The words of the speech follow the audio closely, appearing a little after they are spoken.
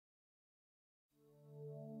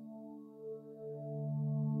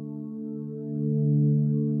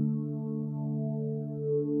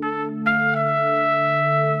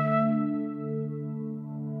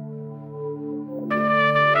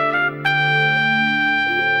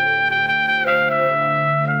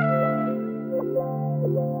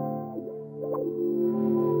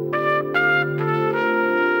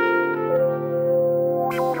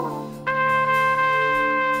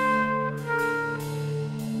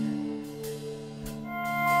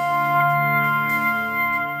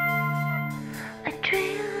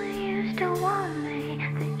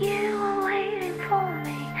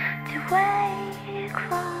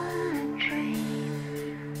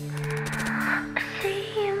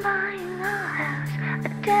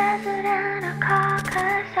desert and a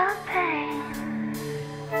carcass of pain.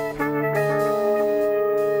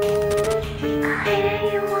 I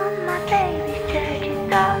hear you on my baby said you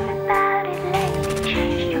thought about it lately,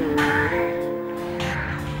 changed your mind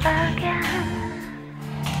again.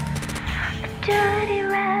 A dirty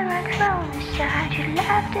red rag thrown aside, you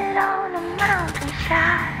left it on a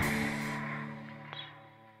mountainside.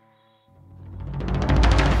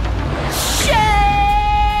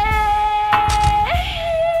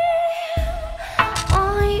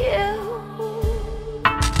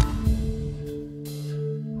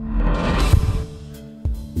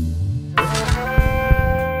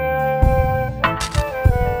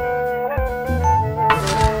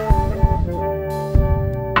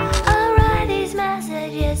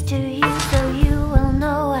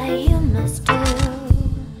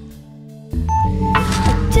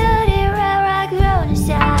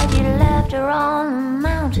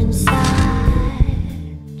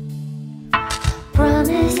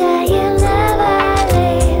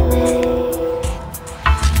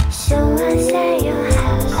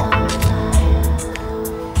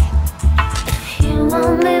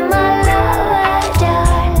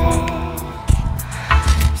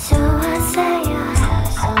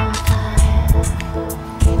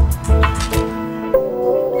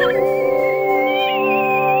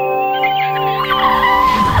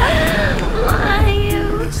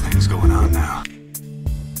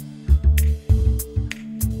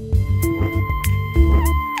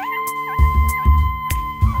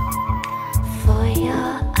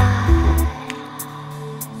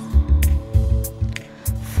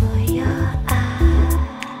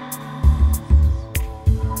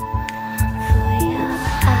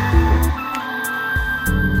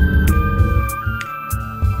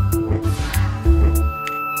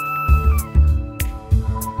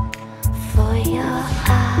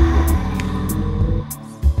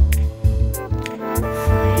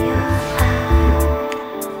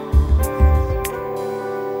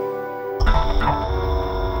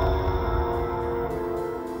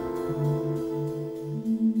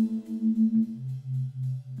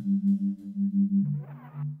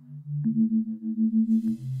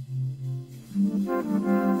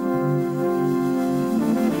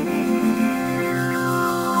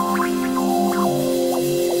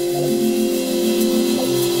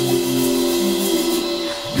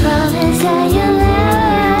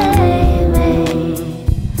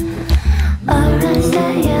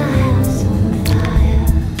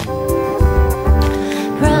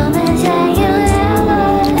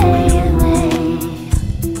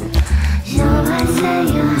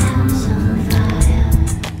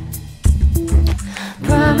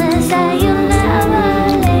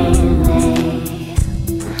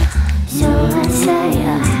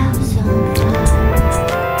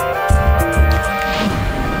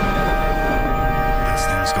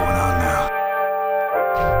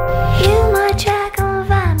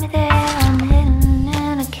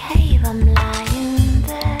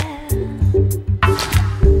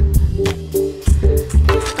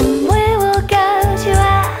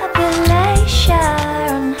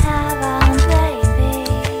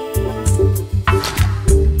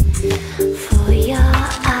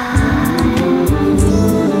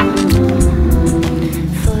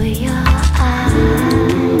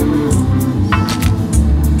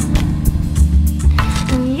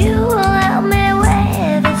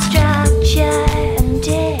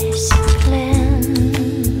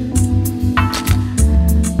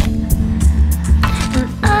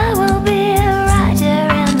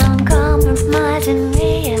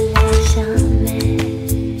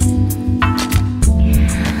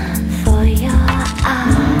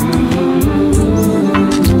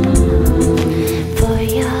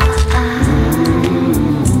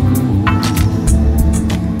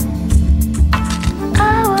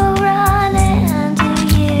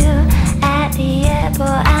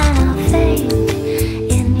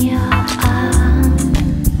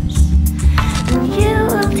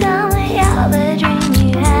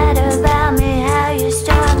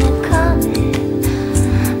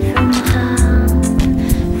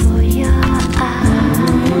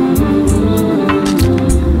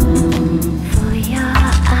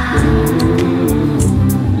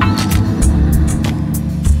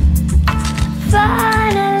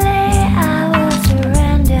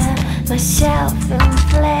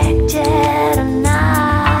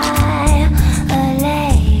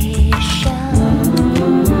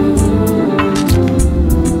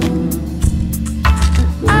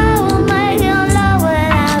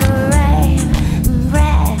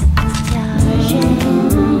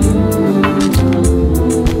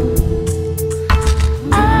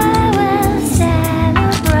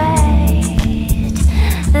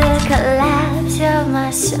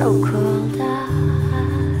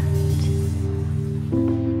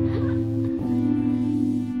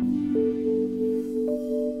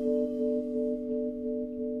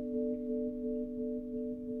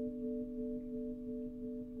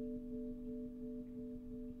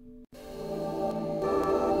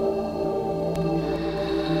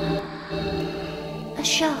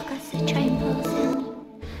 the train pulls in.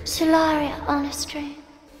 Solaria on a string.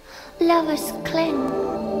 Lovers cling.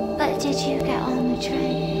 But did you get on the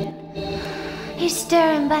train? He's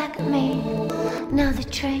staring back at me. Now the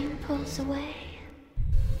train pulls away.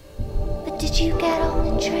 But did you get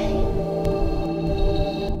on the train?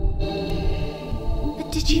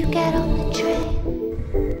 But did you get on the train?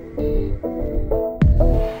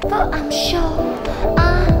 But I'm sure,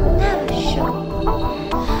 I'm never sure.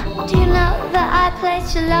 Do you know that I played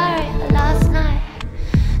Solaria last night?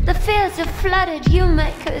 The fields are flooded, you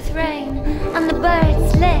make it with rain, and the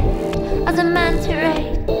birds live as a manta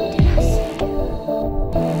ray. Did I see you?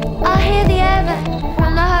 I hear the air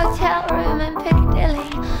from the hotel room in Piccadilly.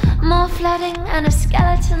 More flooding and a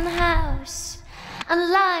skeleton house,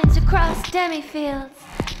 and lines across demi-fields.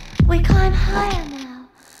 We climb higher now.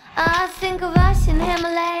 I think of us in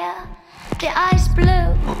Himalaya. The ice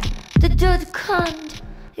blue, the Dudkund,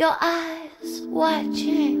 your eyes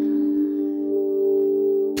watching.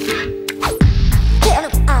 Get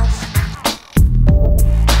up, us.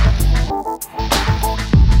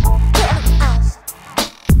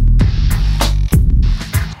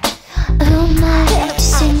 Who might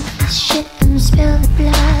sink the ship and spill the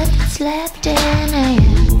blood that's left in it?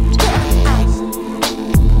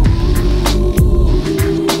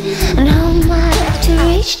 And who might to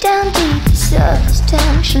reach down deep to surface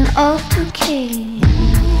tension all to keep?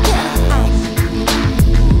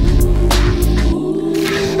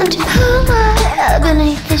 And who might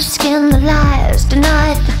beneath the skin the liars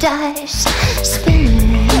denied the dice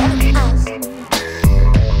spinning?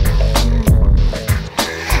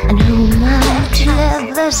 And who might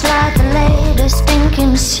live this like the latest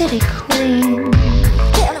stinking city queen?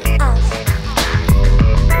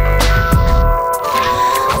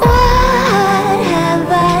 What have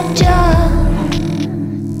I done?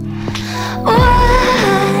 What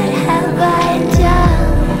have I done?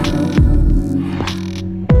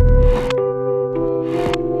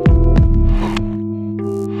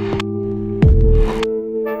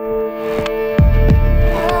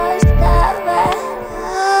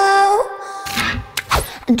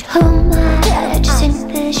 And who might sink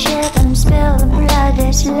the ship and spill the blood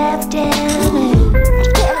that's left in it?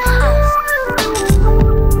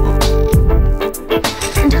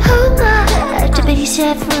 And who might to be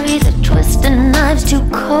set free? The twisting knives too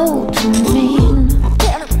cold to mean.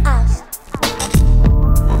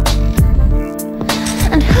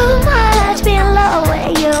 And who might be in love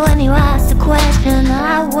with you when you ask the question?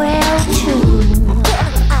 I will too.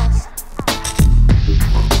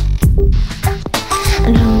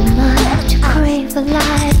 And who might to crave the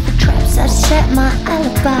life, the traps that set my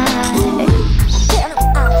alibis?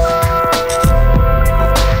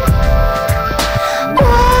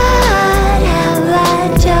 What have I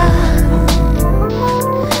done?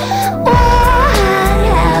 What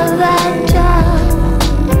have I done?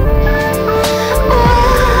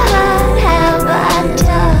 What have I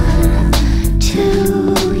done to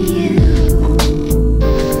you?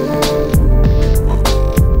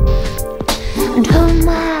 And who am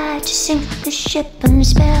I to sink the ship and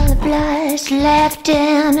spill the blood that's left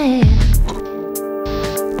in it?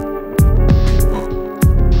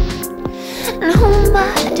 And who am I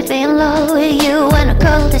to be in love with you when a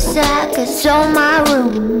cul-de-sac is on my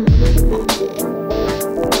room?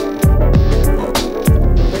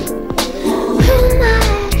 Who am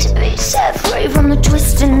I to be set free from the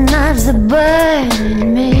twisting knives that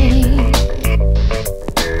burn me?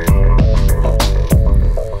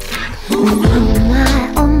 And who am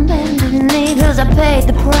I on bended knee, 'cause I paid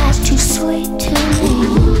the price too sweet to me?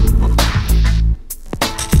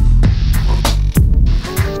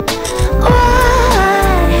 What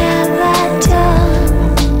have I done?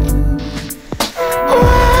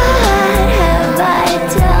 What have I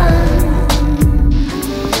done?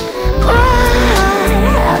 What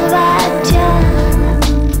have I done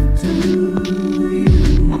to you?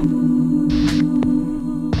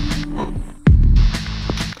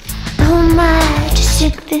 Who am I to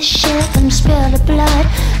sink this ship and spill the blood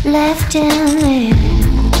left in it?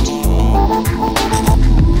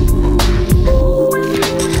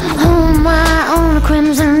 Who am I on a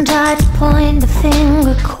crimson tide to point the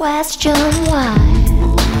finger, question why?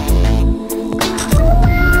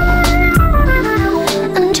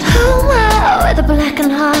 And who am I with a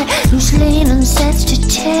blackened heart whose leaning sets to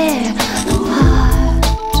tear apart?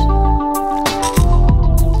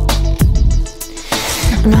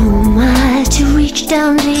 And who am I to reach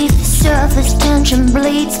down deep, the surface tension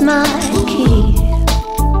bleeds my key?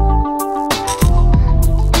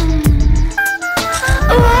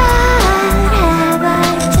 What have I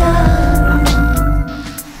done?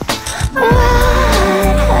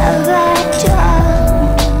 What have I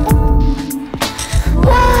done?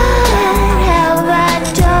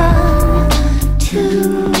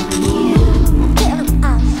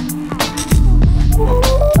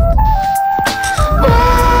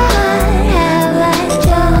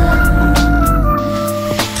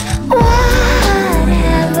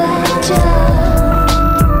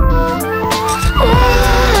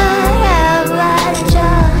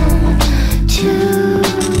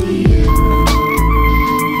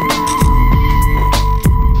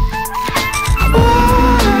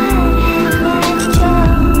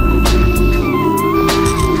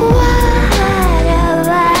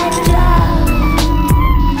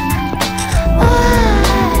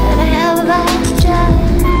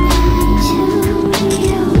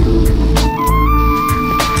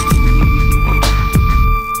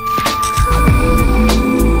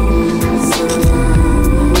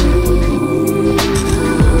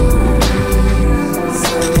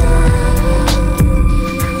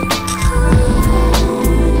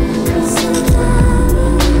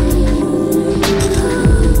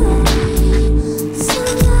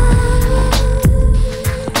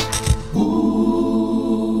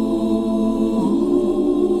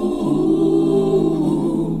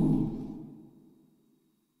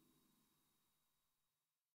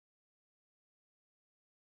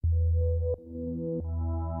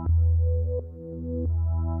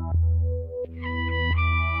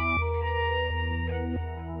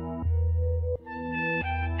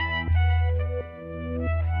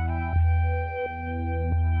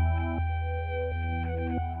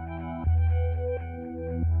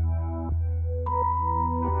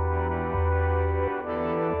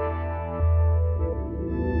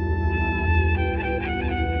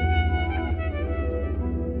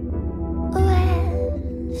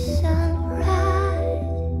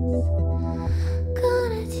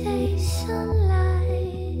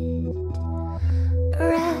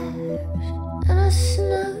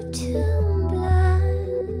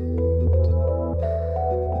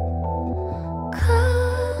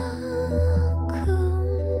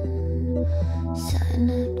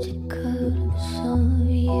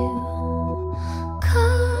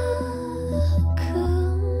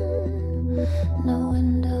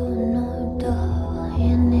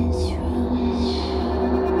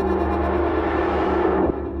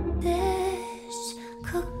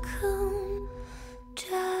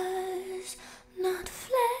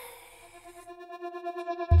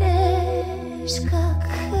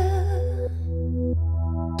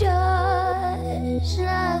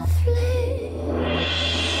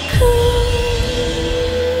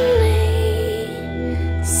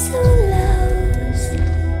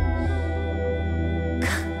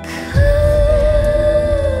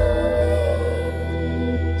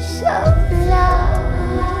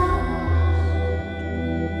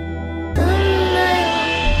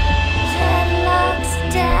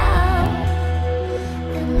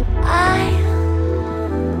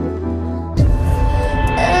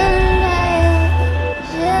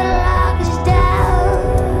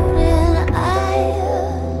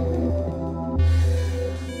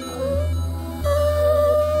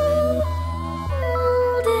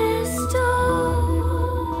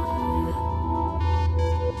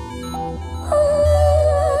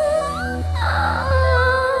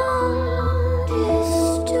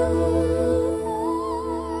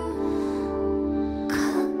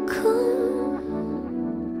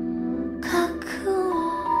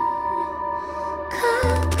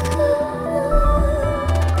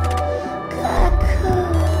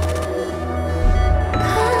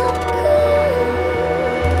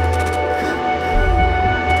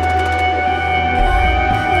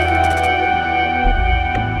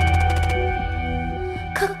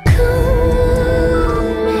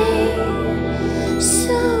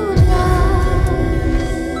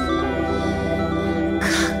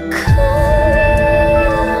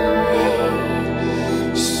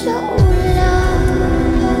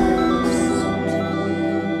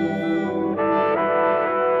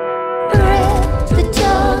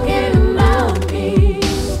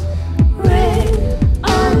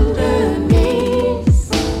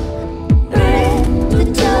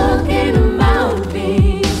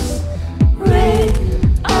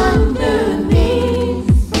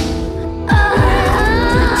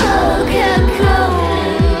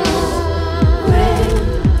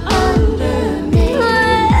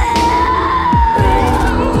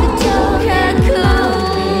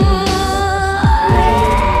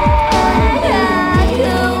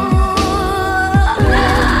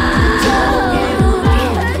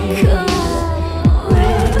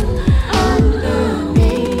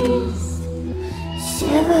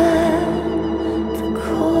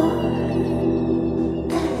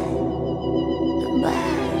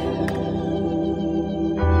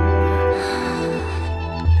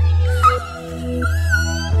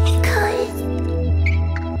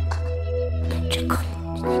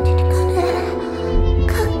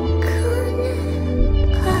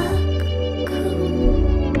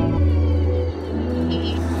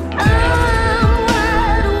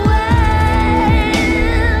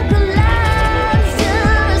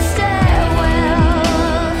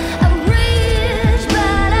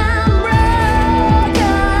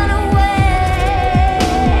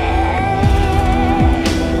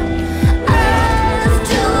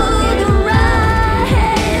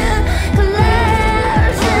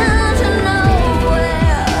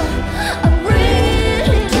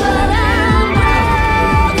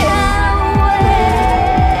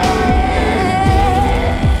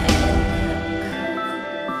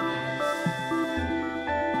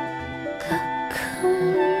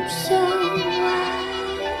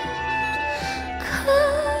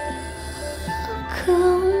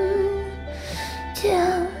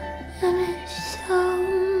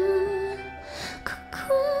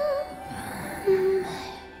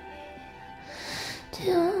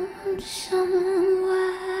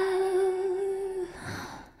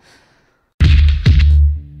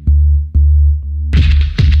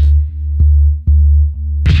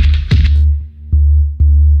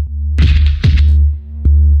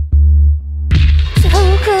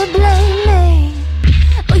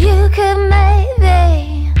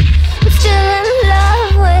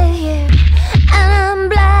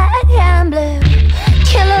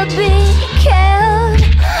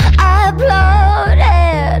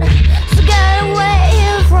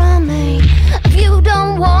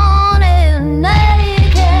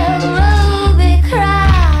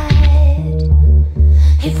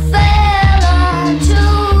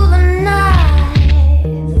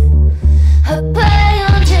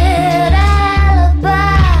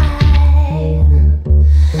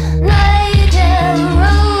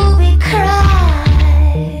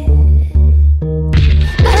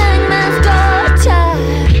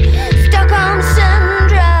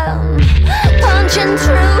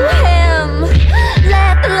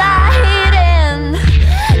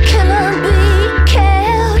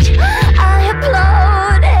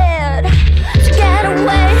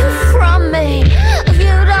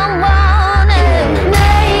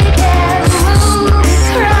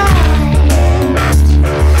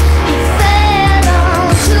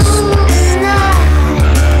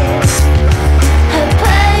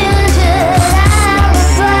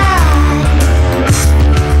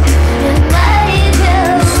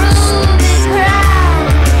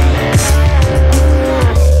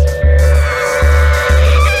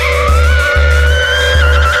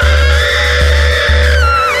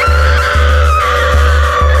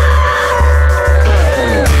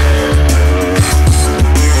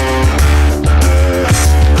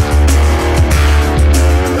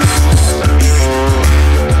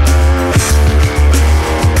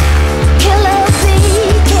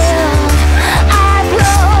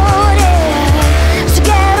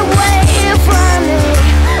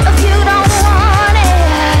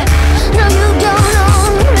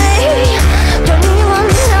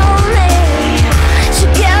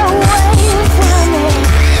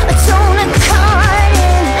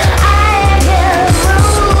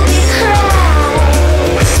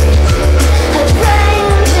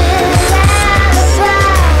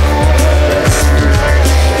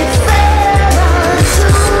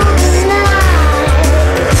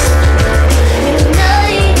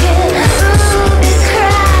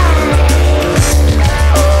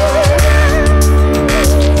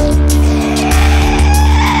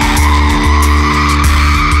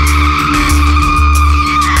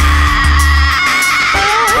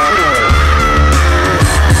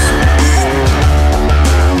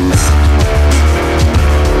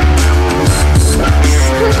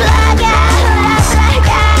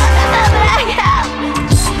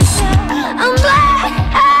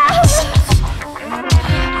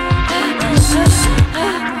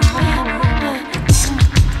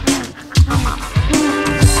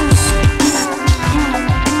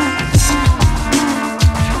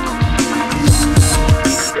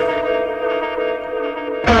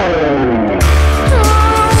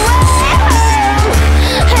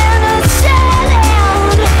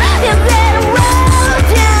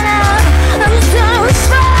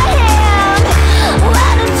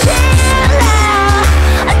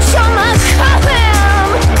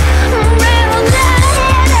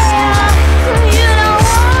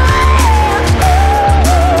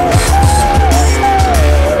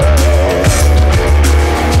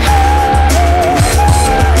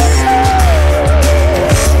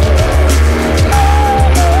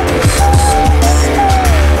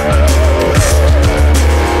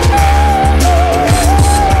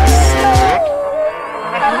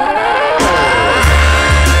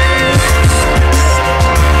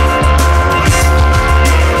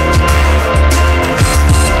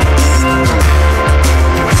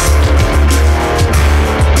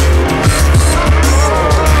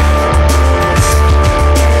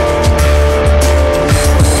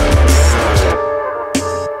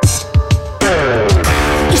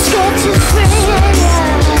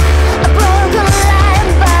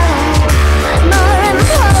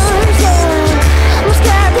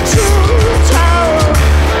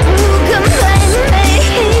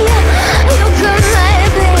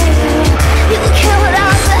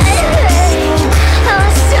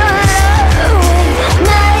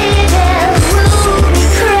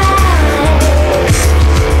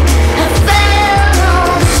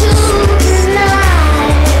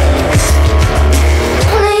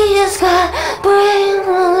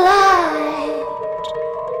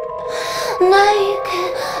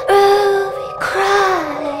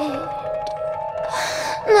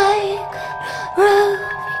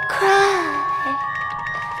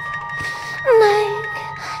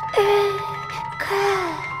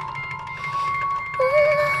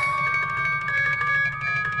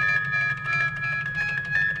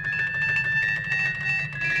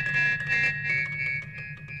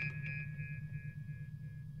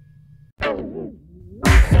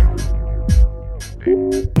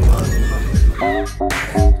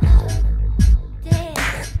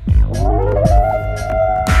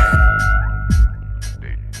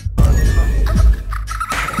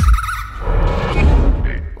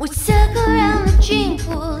 We circle around the gene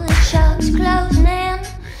pool, the sharks closing in.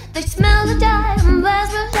 They smell the dye and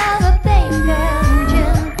Vespers of a baby girl and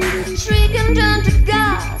gin. Shriek and turn to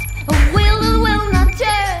gasp, a wheel that will not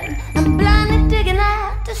turn. I'm blindly digging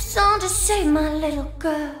out the song to save my little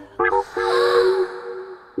girl.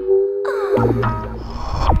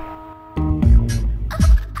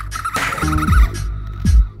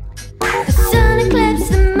 The sun eclipses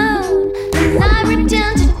the moon, the night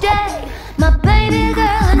returned today. My baby girl,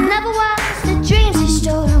 I never was the dreams he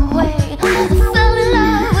stole away. I fell in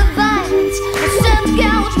love with violence, I set the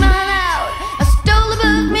gouge mine out. I stole the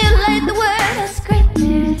book, mutilated the word, I scraped it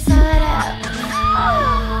inside out.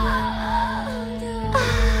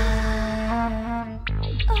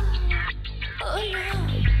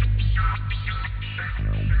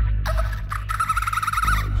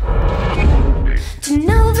 To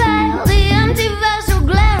no veil, the empty vessel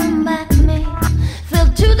glaring back at me,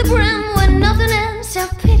 filled to the brim with nothing in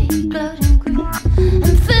self-pity, gloating green.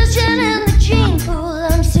 I'm fishing in the gene pool,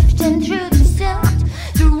 I'm sifting through the silt,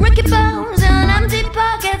 through ricky bones and empty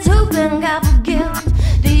pockets, hoping God for guilt.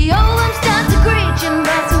 The old ones start to screech and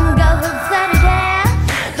bust and go with flooded air.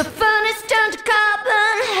 The furnace turned to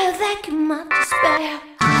carbon, a vacuum of despair.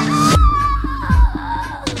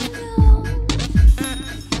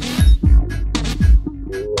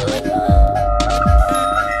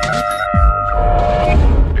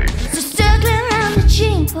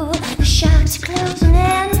 The sharks are closing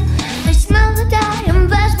in. They smell the dye and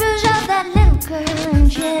Vespers of that little girl and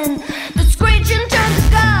gin. The screeching turns to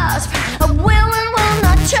gasp, a will and will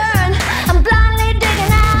not turn. I'm blindly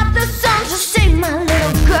digging out the song to save my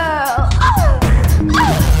little girl.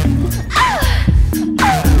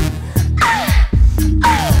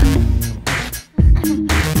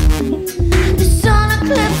 The sun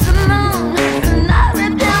eclipsed the moon, the night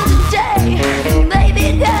ripped down today. Baby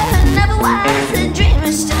girl, I never was the dream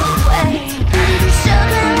is still away.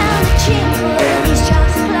 Circling around the gene pool, these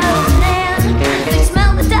sharks are closing in. They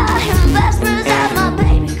smell the dye and Vespers of my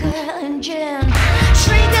baby girl and gin.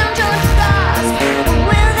 Shrieking towards the stars, a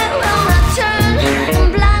will that will not turn. I'm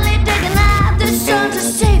blindly digging out the sun to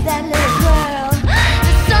save that little girl.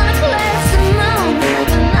 The sun eclipsed the moon,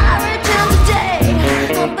 the night returned today.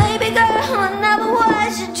 My baby girl, I never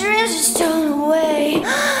was, your dreams are stolen away.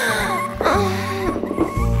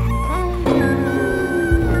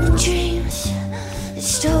 Dreams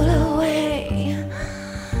stole away.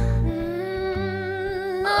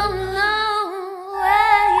 Oh no,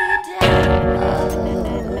 way down.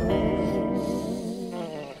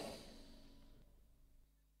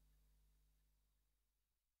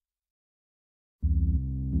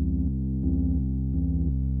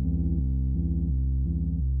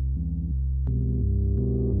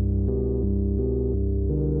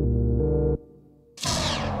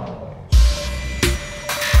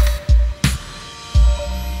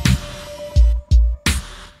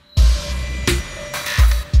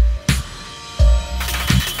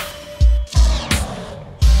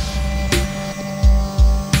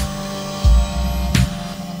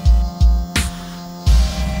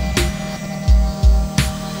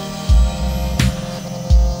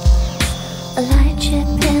 A light ship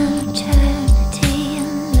in eternity,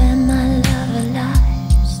 and then my love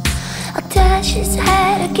alives. I'll dash his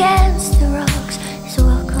head against the rocks, his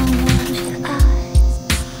walk on water eyes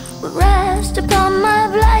will rest upon my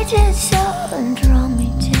blighted soul and draw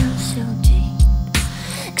me down so deep.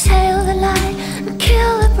 Exhale the light and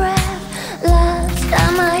kill the breath, last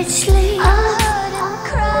I might sleep. I heard him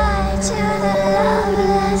cry to the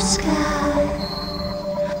loveless sky.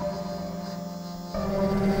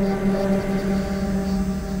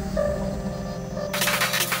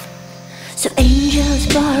 So angels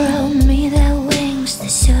borrow me their wings, the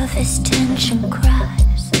surface tension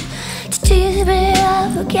cries to tease me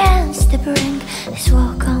up against the brink, this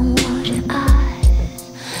walk on water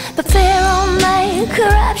eyes. But fear will make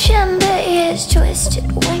corruption be his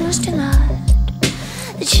twisted wings tonight,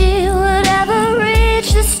 that she would ever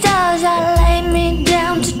reach the stars. I laid me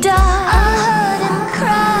down to die. I heard him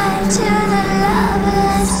cry to the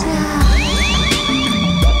loveless sky.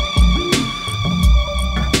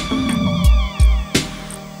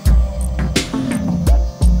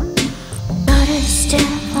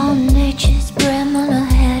 Step on nature's brim on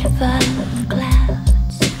ahead above the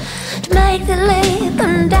clouds, to make the leap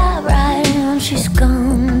and dive right in. She's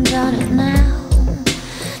gone, done it now.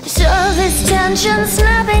 The surface tension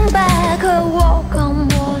snapping back, her walk on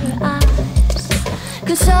water eyes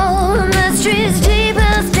console the mysteries deep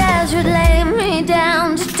as death. stars would lay me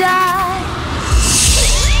down to die.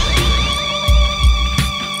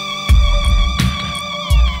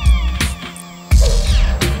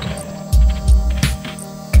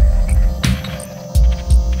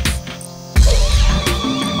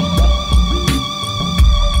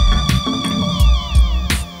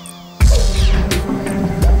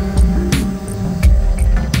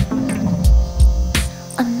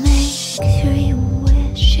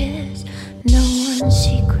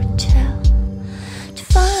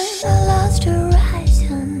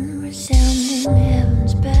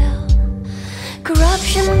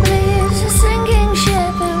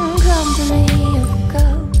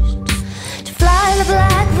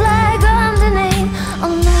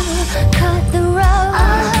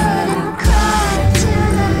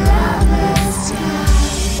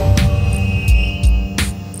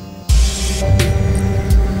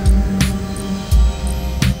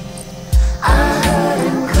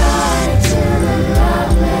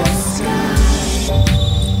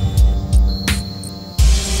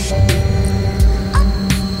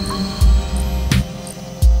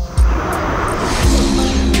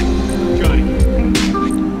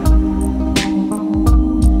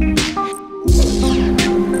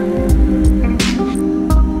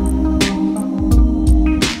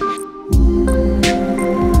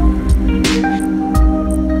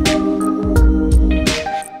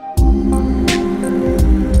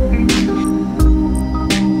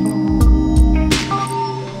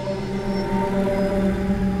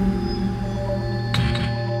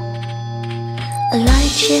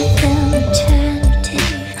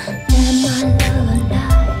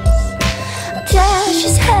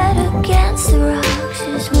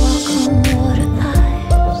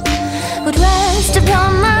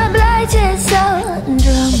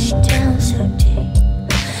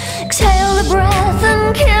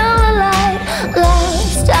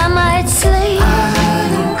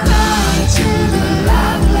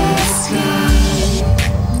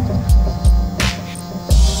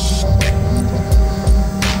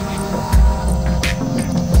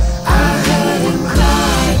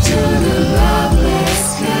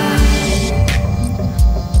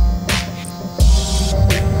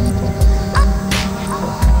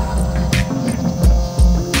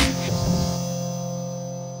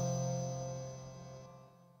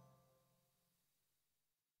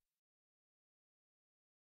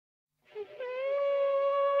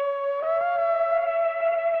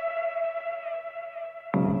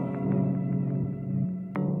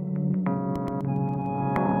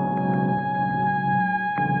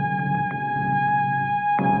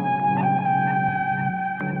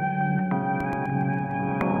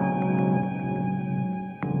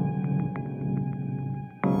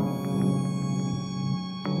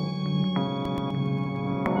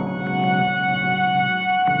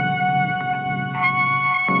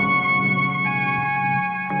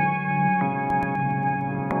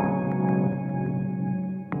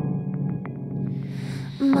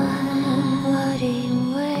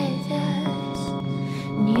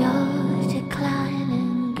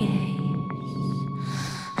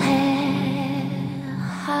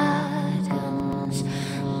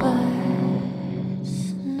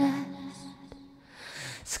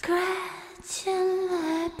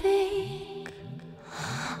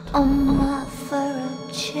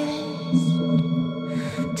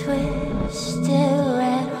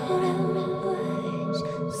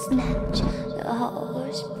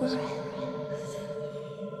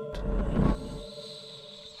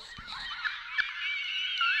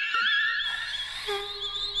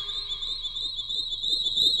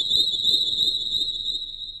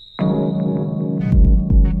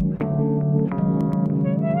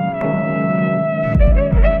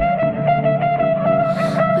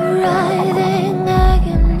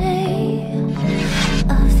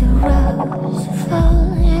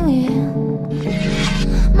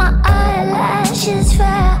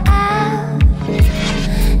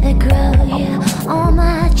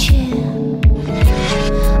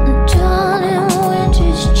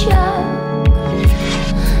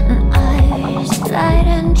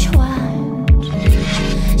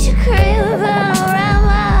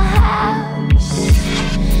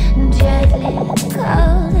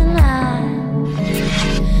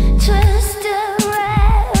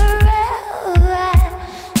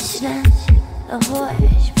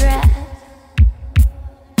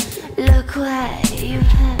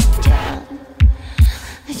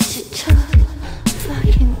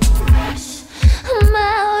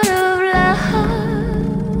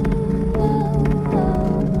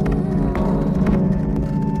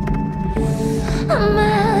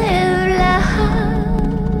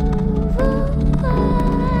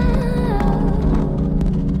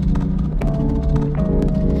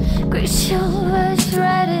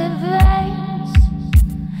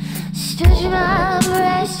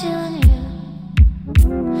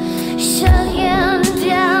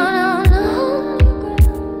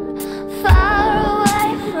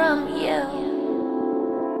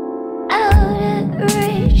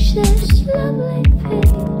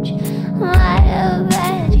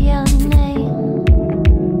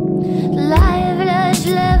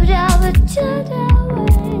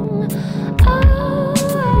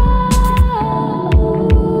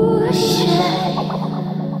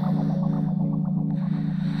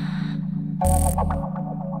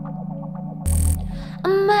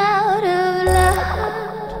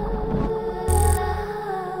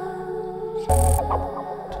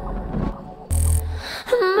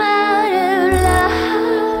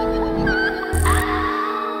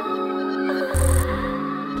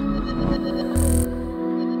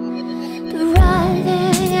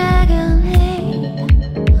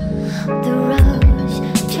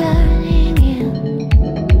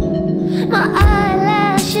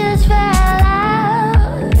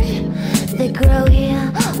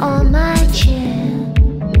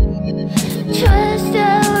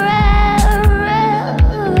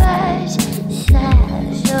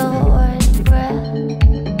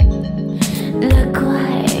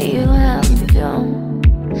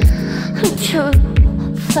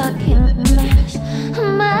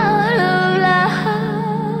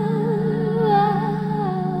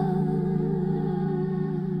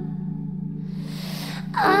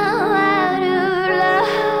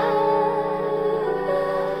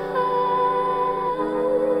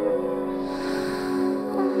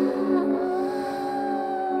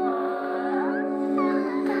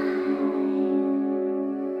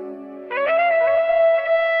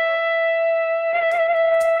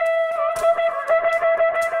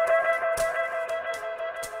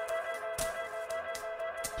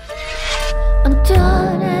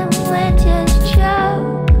 Antoine, went to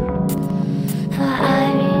show for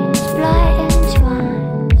Irene.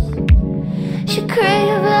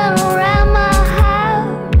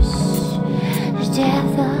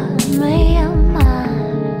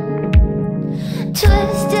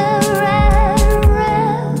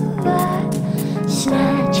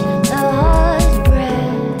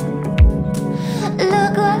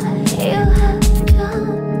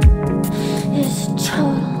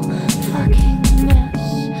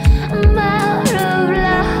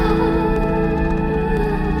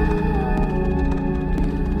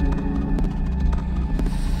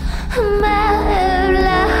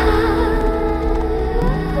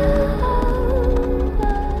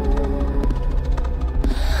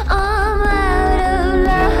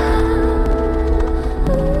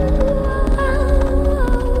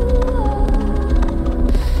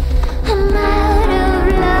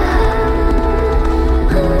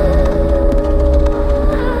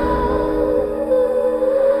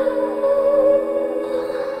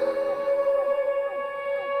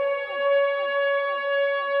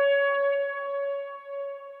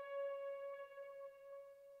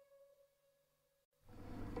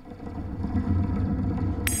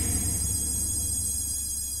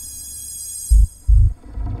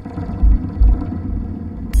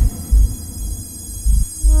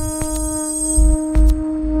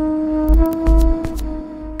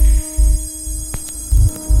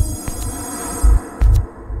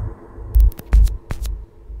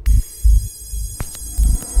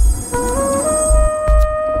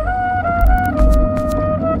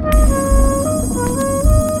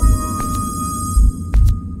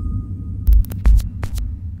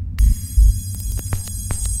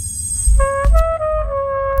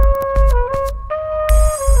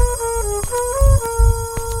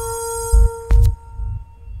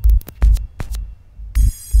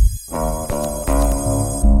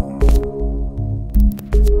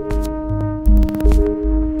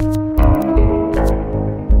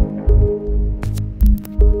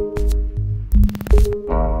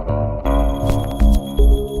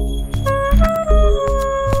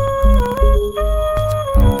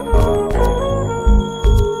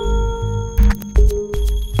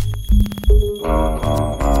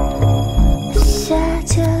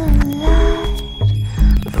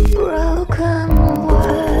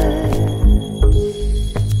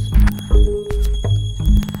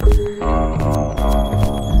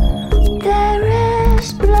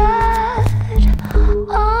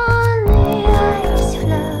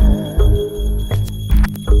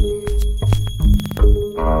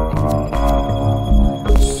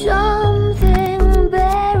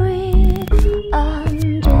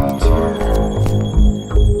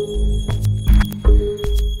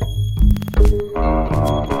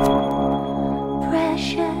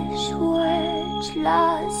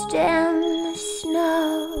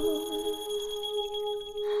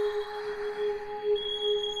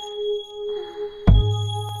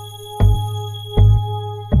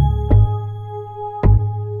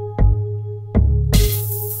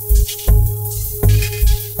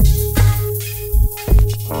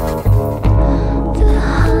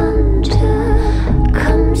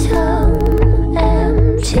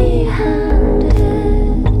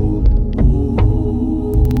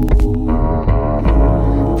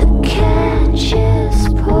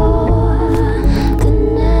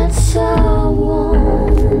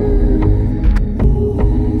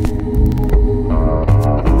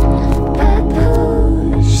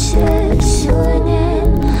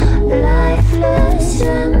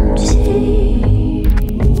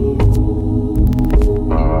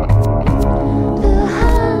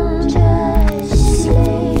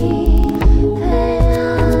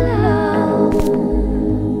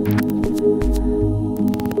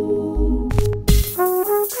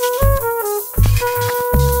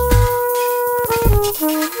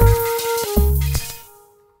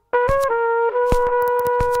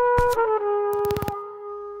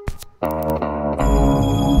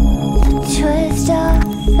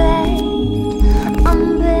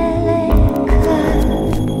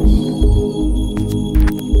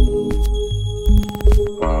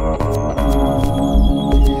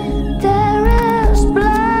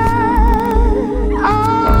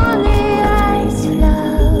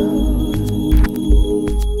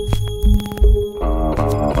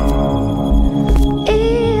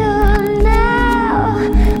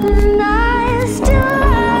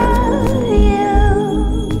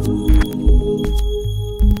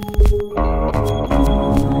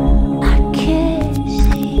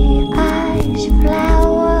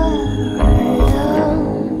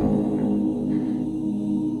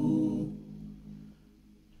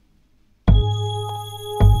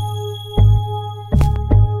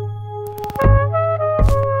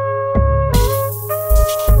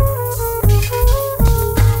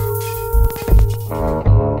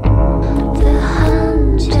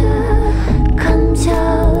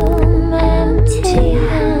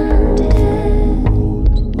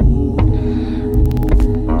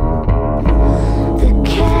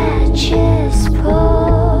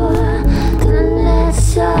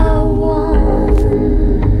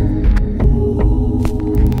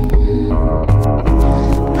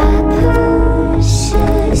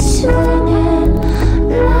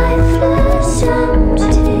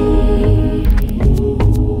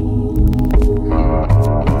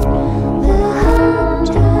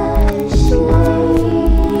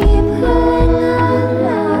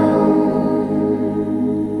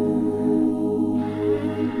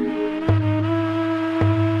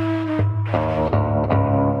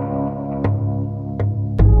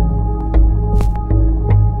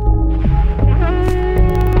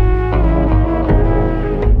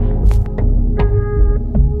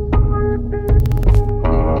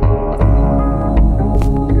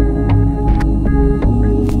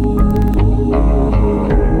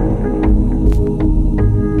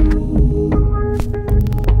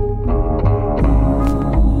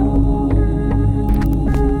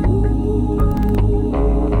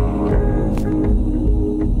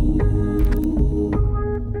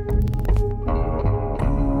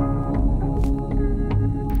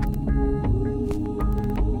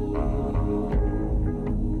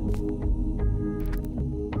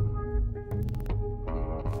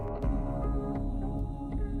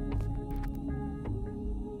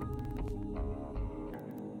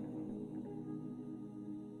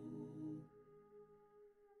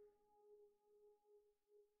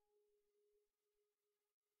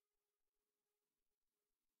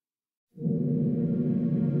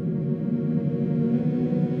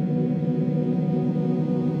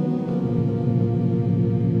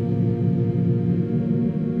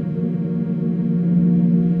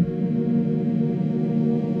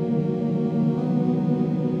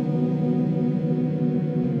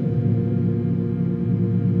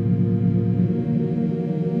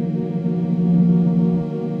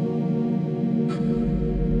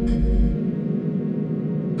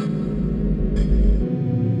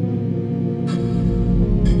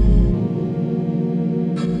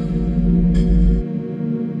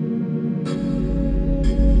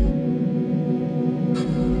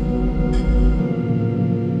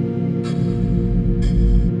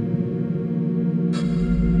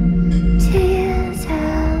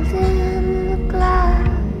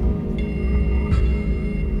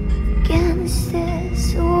 use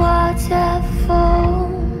this waterfall.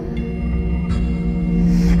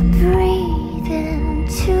 Breathe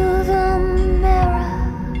into the mirror.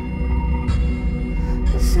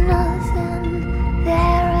 There's nothing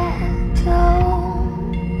there at all.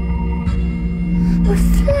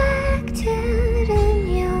 Reflected in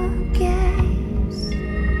your gaze,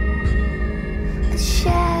 a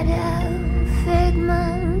shadow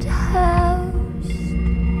figment host,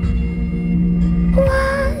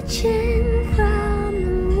 watching from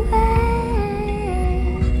away,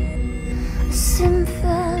 a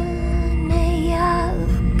symphony of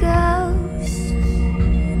ghosts.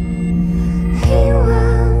 He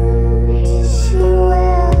won't, she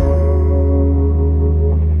will.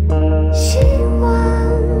 She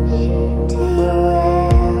won't, he will.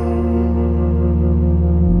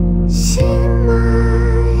 She might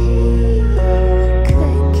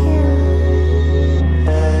could kill.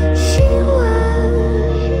 She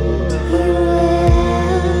won't, he will.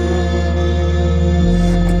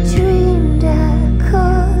 I dreamed I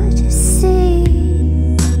could see.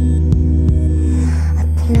 I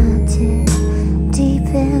planted deep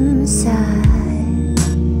inside.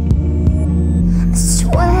 I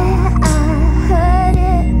swear I heard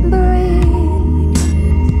it breathe.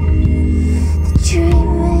 The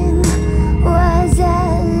dreaming was a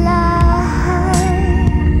lie.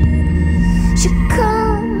 She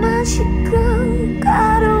come and she go,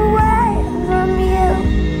 got away from you,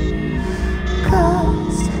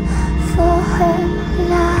 caused for her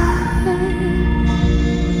life.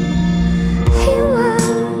 He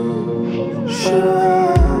won't, she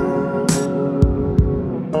will.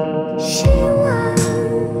 She won't,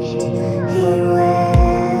 he will.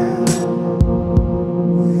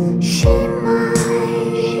 She might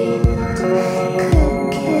could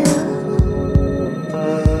kill.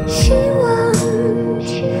 She won't,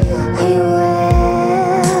 he will.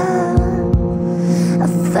 I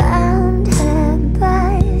found her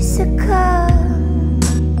bicycle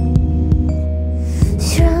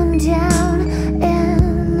thrown down in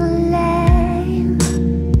the lane.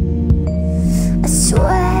 I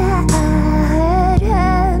swear I heard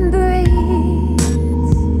her breathe.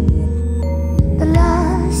 The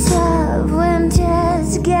loss of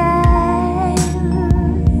winter's game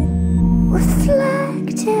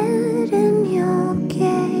reflected in your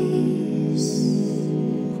gaze,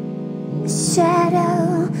 a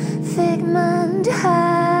shadow figment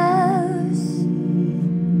high.